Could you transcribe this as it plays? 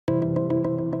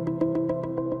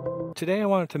today I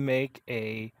wanted to make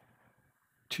a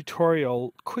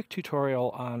quick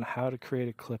tutorial on how to create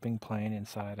a clipping plane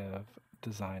inside of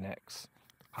DesignX.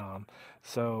 Um,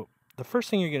 so the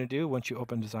first thing you're going to do once you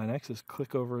open DesignX is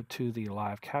click over to the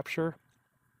Live Capture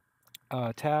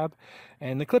tab,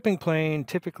 and the clipping plane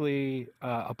typically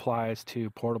applies to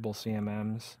portable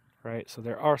CMMs, right? So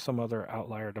there are some other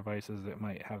outlier devices that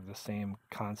might have the same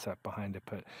concept behind it,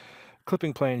 but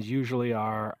clipping planes usually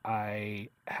are, I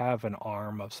have an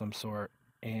arm of some sort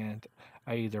and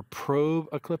I either probe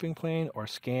a clipping plane or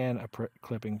scan a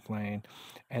clipping plane,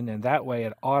 and then that way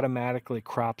it automatically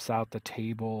crops out the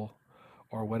table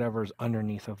or whatever's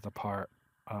underneath of the part.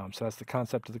 So that's the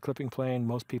concept of the clipping plane.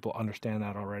 Most people understand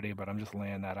that already, but I'm just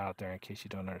laying that out there in case you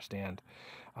don't understand.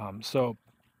 So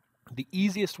the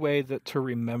easiest way to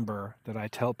remember that I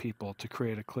tell people to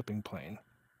create a clipping plane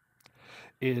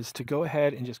is to go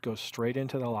ahead and just go straight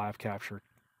into the live capture.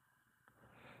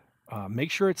 Make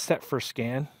sure it's set for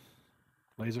scan,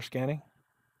 laser scanning,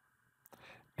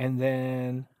 and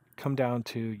then come down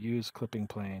to use clipping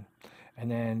plane. And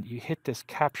then you hit this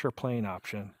capture plane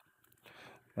option.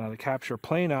 Now the capture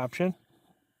plane option,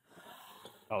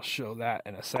 I'll show that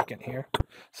in a second here.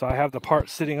 So I have the part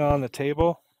sitting on the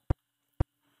table.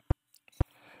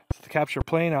 So the capture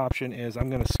plane option is I'm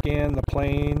going to scan the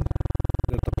plane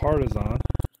that the part is on,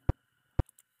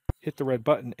 hit the red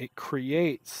button, it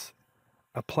creates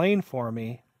a plane for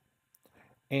me.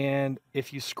 And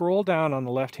if you scroll down on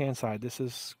the left hand side, this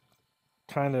is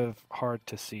kind of hard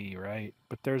to see, right?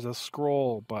 But there's a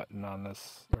scroll button on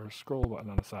this, or scroll button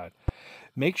on the side.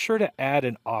 Make sure to add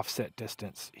an offset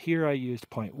distance. Here I used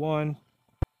 0.1.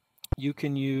 You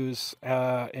can use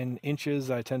in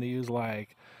inches, I tend to use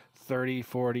like 30,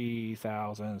 40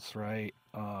 thousandths, right?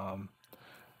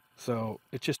 So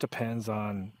it just depends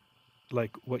on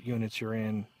like what units you're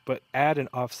in, but add an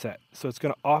offset. So it's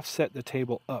going to offset the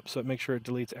table up, so it makes sure it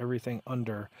deletes everything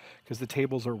under, because the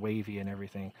tables are wavy and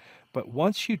everything. But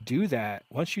once you do that,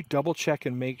 once you double check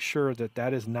and make sure that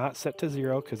that is not set to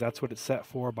 0, because that's what it's set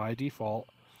for by default,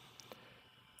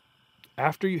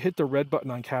 after you hit the red button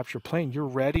on capture plane, you're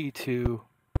ready to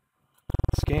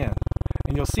scan.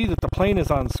 And you'll see that the plane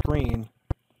is on screen.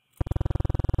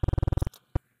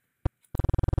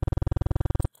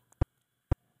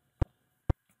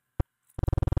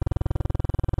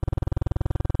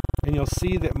 And you'll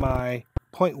see that my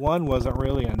 0.1 wasn't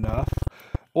really enough,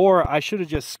 or I should have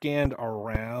just scanned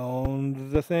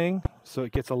around the thing so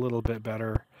it gets a little bit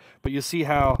better. But you see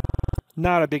how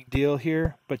not a big deal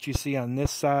here, but you see on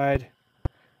this side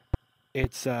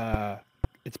it's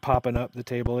popping up, the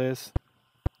table is.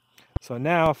 So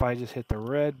now if I just hit the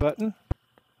red button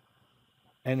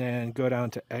and then go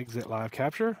down to exit live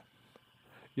capture,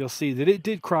 you'll see that it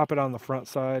did crop it on the front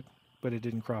side, but it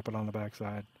didn't crop it on the back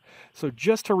side. So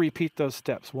just to repeat those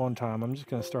steps one time, I'm just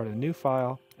going to start a new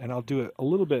file, and I'll do it a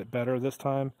little bit better this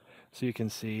time so you can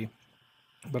see.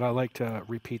 But I like to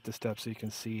repeat the steps so you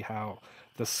can see how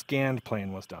the scanned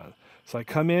plane was done. So I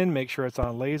come in, make sure it's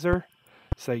on laser,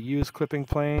 say use clipping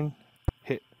plane,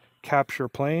 hit capture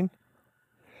plane,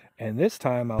 and this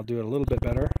time I'll do it a little bit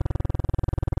better,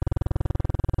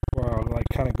 where I'll like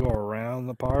kind of go around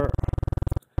the part.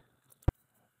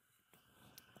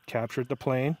 Captured the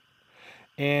plane.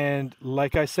 And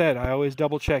like I said, I always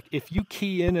double check. If you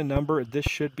key in a number, this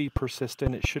should be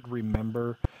persistent. It should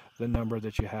remember the number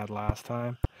that you had last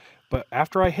time. But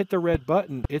after I hit the red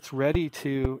button, it's ready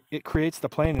to, it creates the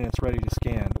plane and it's ready to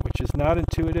scan, which is not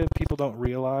intuitive. People don't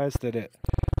realize that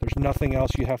there's nothing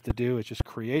else you have to do. It just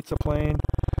creates a plane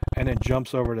and then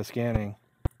jumps over to scanning.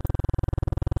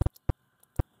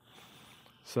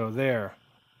 So there,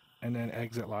 and then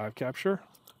exit live capture.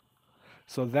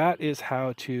 So that is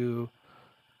how to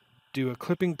do a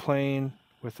clipping plane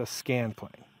with a scan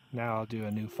plane. Now I'll do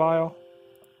a new file,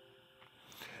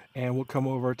 and we'll come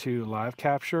over to live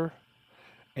capture.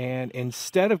 And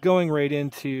instead of going right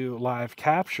into live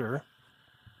capture,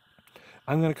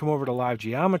 I'm going to come over to live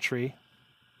geometry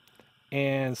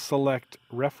and select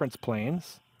reference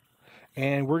planes,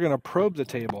 and we're going to probe the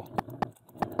table.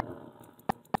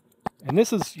 And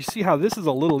this is, you see how this is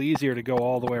a little easier to go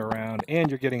all the way around, and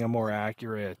you're getting a more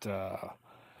accurate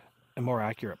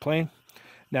plane.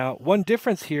 Now, one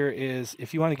difference here is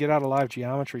if you want to get out of live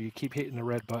geometry, you keep hitting the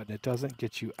red button. It doesn't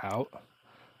get you out.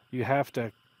 You have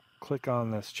to click on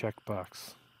this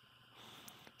checkbox.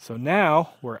 So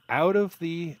now we're out of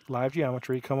the live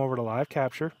geometry, come over to live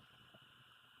capture,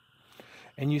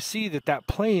 and you see that that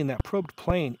plane, that probed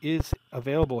plane, is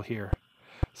available here.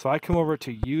 So I come over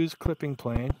to use clipping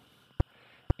plane,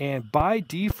 and by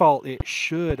default it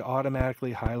should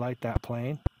automatically highlight that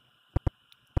plane,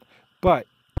 but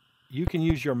you can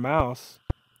use your mouse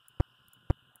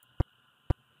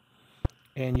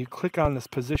and you click on this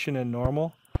position and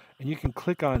normal, and you can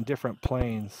click on different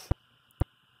planes.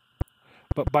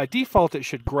 But by default, it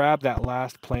should grab that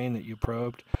last plane that you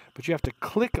probed, but you have to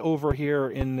click over here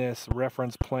in this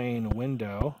reference plane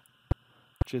window,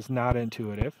 which is not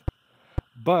intuitive.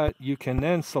 But you can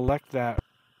then select that,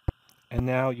 and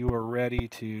now you are ready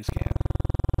to scan.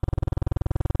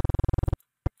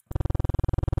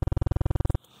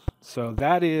 So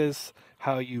that is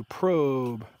how you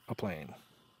probe a plane.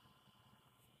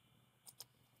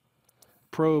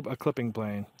 Probe a clipping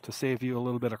plane to save you a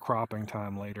little bit of cropping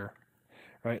time later.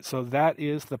 Right, so that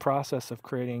is the process of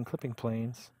creating clipping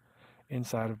planes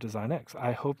inside of DesignX.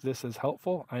 I hope this is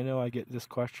helpful. I know I get this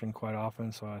question quite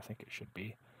often, so I think it should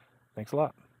be. Thanks a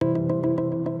lot.